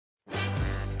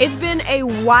It's been a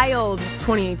wild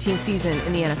 2018 season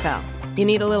in the NFL. You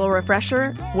need a little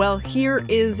refresher? Well, here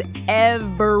is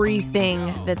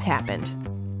everything that's happened.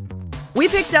 We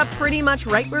picked up pretty much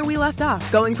right where we left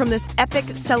off, going from this epic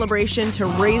celebration to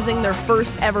raising their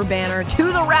first ever banner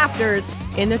to the rafters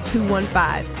in the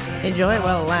 215. Enjoy it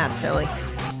while it lasts, Philly.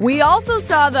 We also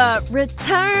saw the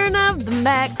return of the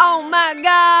Mac. Oh my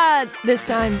God! This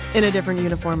time in a different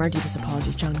uniform. Our deepest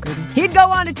apologies, John Gruden. He'd go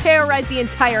on to terrorize the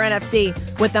entire NFC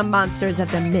with the monsters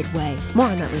of the Midway. More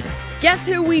on that later. Guess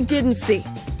who we didn't see?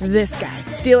 This guy.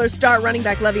 Steelers star running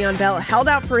back Le'Veon Bell held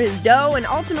out for his dough and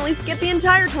ultimately skipped the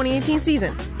entire 2018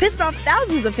 season. Pissed off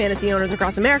thousands of fantasy owners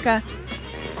across America.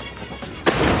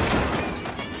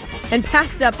 And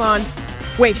passed up on,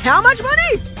 wait, how much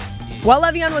money? While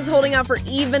Le'Veon was holding out for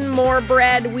even more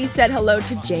bread, we said hello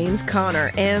to James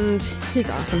Conner and his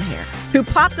awesome hair, who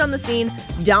popped on the scene,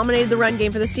 dominated the run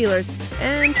game for the Steelers,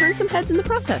 and turned some heads in the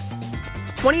process.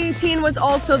 2018 was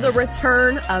also the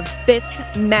return of Fitz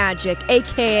Magic,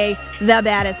 a.k.a. the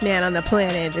baddest man on the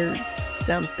planet, or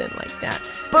something like that.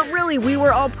 But really, we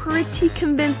were all pretty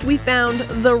convinced we found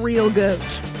the real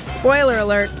GOAT. Spoiler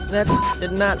alert, that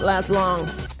did not last long.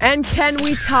 And can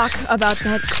we talk about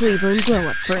that Cleveland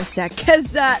blow-up for a sec?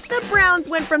 Because the Browns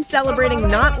went from celebrating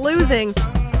not losing.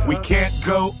 We can't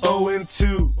go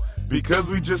 0-2 because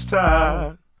we just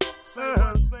tied.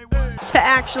 To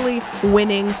actually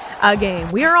winning a game.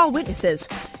 We are all witnesses.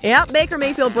 Yep, Baker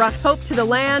Mayfield brought hope to the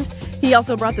land. He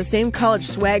also brought the same college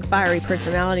swag, fiery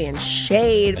personality, and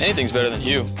shade. Anything's better than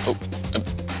you.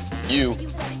 You.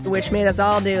 Which made us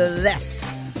all do this.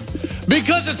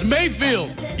 Because it's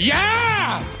Mayfield.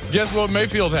 Yeah! Guess what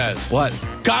Mayfield has? What?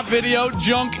 Cop video,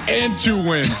 junk, and 2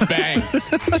 wins. Bang.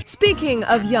 Speaking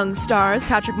of young stars,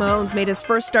 Patrick Mahomes made his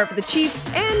first start for the Chiefs,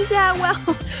 and,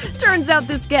 well, turns out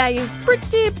this guy is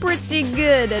pretty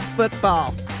good at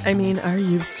football. I mean, are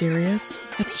you serious?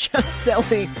 It's just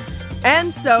silly.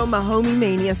 And so, Mahomie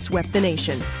Mania swept the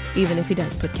nation, even if he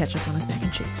does put ketchup on his mac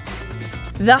and cheese.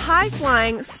 The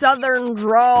high-flying, southern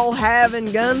drawl-having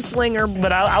gunslinger,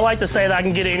 but I like to say that I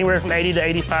can get anywhere from 80 to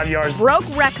 85 yards.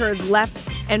 Broke records left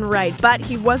and right, but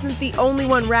he wasn't the only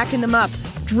one racking them up.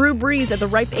 Drew Brees, at the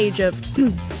ripe age of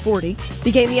 40,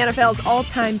 became the NFL's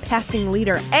all-time passing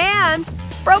leader and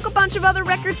broke a bunch of other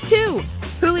records too.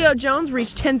 Julio Jones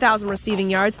reached 10,000 receiving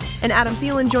yards, and Adam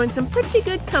Thielen joined some pretty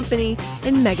good company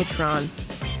in Megatron.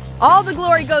 All the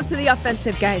glory goes to the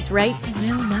offensive guys, right?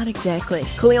 Well, not exactly.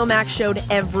 Khalil Mack showed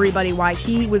everybody why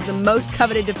he was the most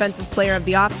coveted defensive player of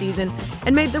the offseason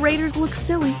and made the Raiders look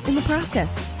silly in the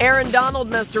process. Aaron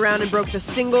Donald messed around and broke the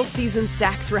single-season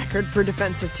sacks record for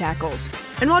defensive tackles.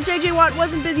 And while J.J. Watt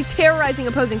wasn't busy terrorizing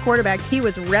opposing quarterbacks, he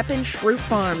was repping Schrute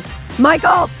Farms.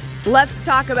 Michael, let's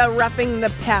talk about roughing the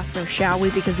passer, shall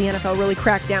we? Because the NFL really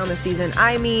cracked down this season.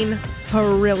 I mean,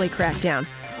 really cracked down.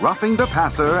 Roughing the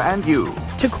passer and you.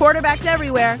 To quarterbacks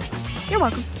everywhere, you're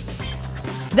welcome.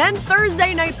 Then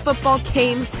Thursday Night Football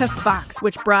came to Fox,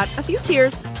 which brought a few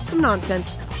tears, some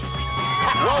nonsense.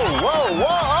 Whoa,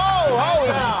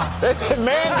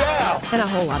 man down. And a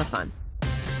whole lot of fun.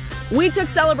 We took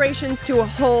celebrations to a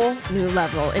whole new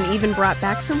level and even brought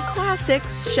back some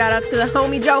classics. Shout outs to the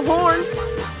homie Joe Horn.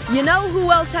 You know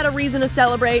who else had a reason to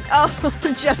celebrate? Oh,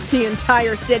 just the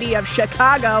entire city of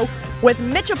Chicago. With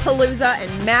Mitchapalooza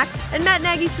and Matt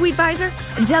Nagy's sweet visor,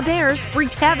 the Bears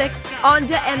wreaked havoc on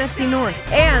the NFC North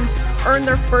and earned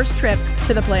their first trip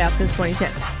to the playoffs since 2010.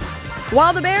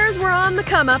 While the Bears were on the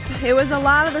come-up, it was a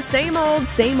lot of the same old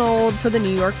for the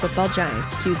New York Football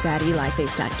Giants. QSAT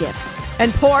EliFace.gif.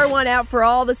 And pour one out for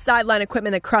all the sideline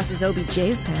equipment that crosses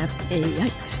OBJ's path.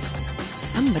 Yikes.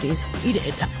 Somebody's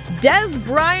heated. Dez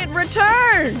Bryant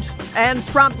returned and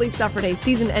promptly suffered a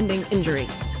season-ending injury.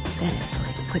 That escalated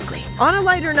quickly. On a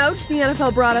lighter note, the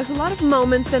NFL brought us a lot of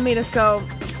moments that made us go,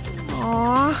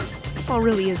 aww, football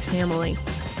really is family.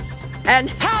 And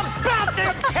how about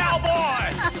them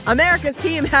Cowboys? America's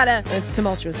team had a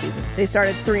tumultuous season. They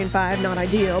started 3-5, not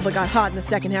ideal, but got hot in the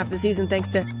second half of the season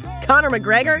thanks to Conor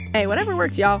McGregor. Hey, whatever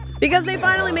works, y'all. Because they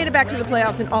finally made it back to the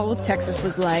playoffs and all of Texas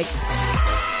was like...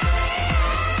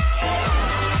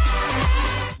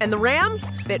 And the Rams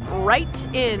fit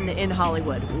right in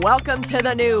Hollywood. Welcome to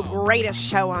the new greatest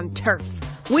show on turf.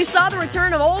 We saw the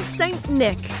return of old Saint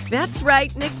Nick. That's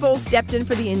right, Nick Foles stepped in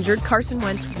for the injured Carson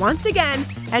Wentz once again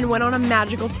and went on a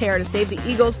magical tear to save the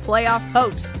Eagles' playoff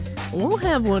hopes. We'll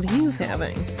have what he's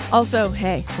having. Also,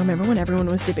 hey, remember when everyone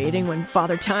was debating when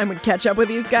Father Time would catch up with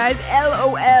these guys?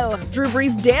 LOL. Drew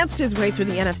Brees danced his way through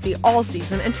the NFC all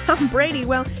season, and Tom Brady,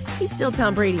 well, he's still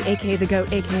Tom Brady, a.k.a. the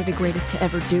GOAT, a.k.a. the greatest to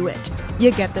ever do it.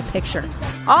 You get the picture.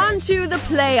 On to the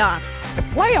playoffs.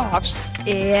 Playoffs?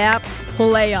 Yep.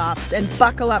 playoffs. And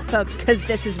buckle up, folks, because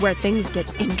this is where things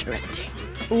get interesting.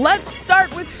 Let's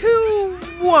start with who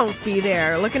won't be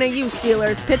there. Looking at you,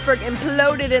 Steelers. Pittsburgh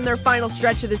imploded in their final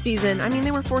stretch of the season. I mean,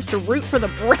 they were forced to root for the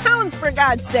Browns, for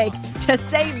God's sake, to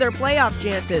save their playoff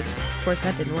chances. Of course,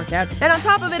 that didn't work out. And on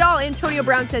top of it all, Antonio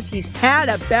Brown says he's had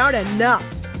about enough.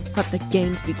 Let the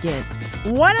games begin.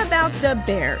 What about the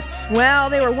Bears? Well,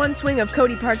 they were one swing of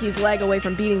Cody Parkey's leg away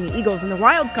from beating the Eagles in the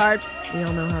wild card. We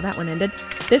all know how that one ended.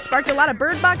 This sparked a lot of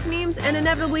Bird Box memes and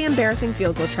inevitably embarrassing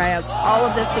field goal tryouts. All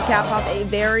of this to cap off a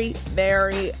very,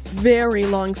 very, very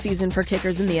long season for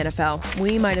kickers in the NFL.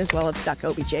 We might as well have stuck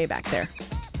OBJ back there.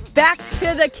 Back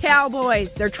to the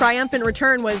Cowboys. Their triumphant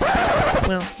return was,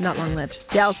 well, not long-lived.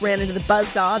 Dallas ran into the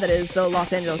buzzsaw that is the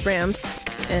Los Angeles Rams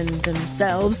and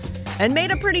themselves and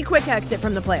made a pretty quick exit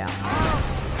from the playoffs.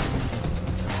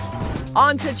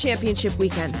 On to championship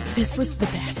weekend. This was the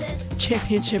best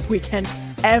championship weekend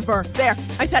ever. There,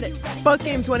 I said it. Both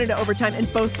games went into overtime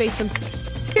and both faced some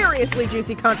seriously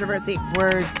juicy controversy.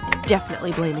 We're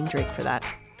definitely blaming Drake for that.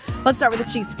 Let's start with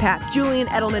the Chiefs-Pats. Julian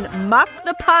Edelman muffed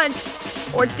the punt.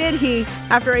 Or did he?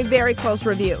 After a very close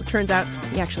review. Turns out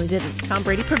he actually didn't. Tom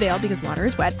Brady prevailed because water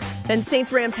is wet. Then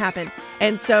Saints-Rams happened.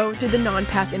 And so did the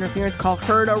non-pass interference call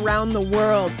heard around the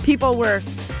world. People were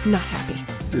not happy.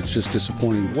 It's just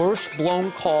disappointing. Worst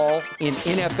blown call in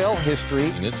NFL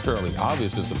history. And it's fairly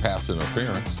obvious it's a pass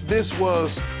interference. This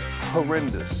was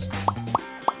horrendous.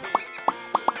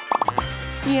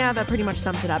 Yeah, that pretty much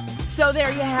sums it up. So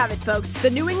there you have it, folks. The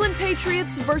New England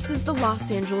Patriots versus the Los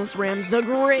Angeles Rams. The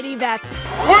gritty vets.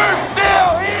 We're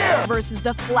still here! Versus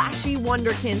the flashy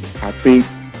wonderkins. I think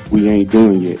we ain't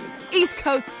doing it. East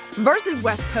Coast versus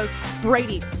West Coast.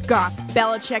 Brady, Goff,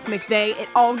 Belichick, McVay. It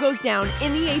all goes down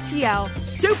in the ATL.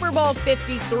 Super Bowl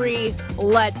 53.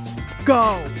 Let's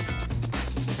go.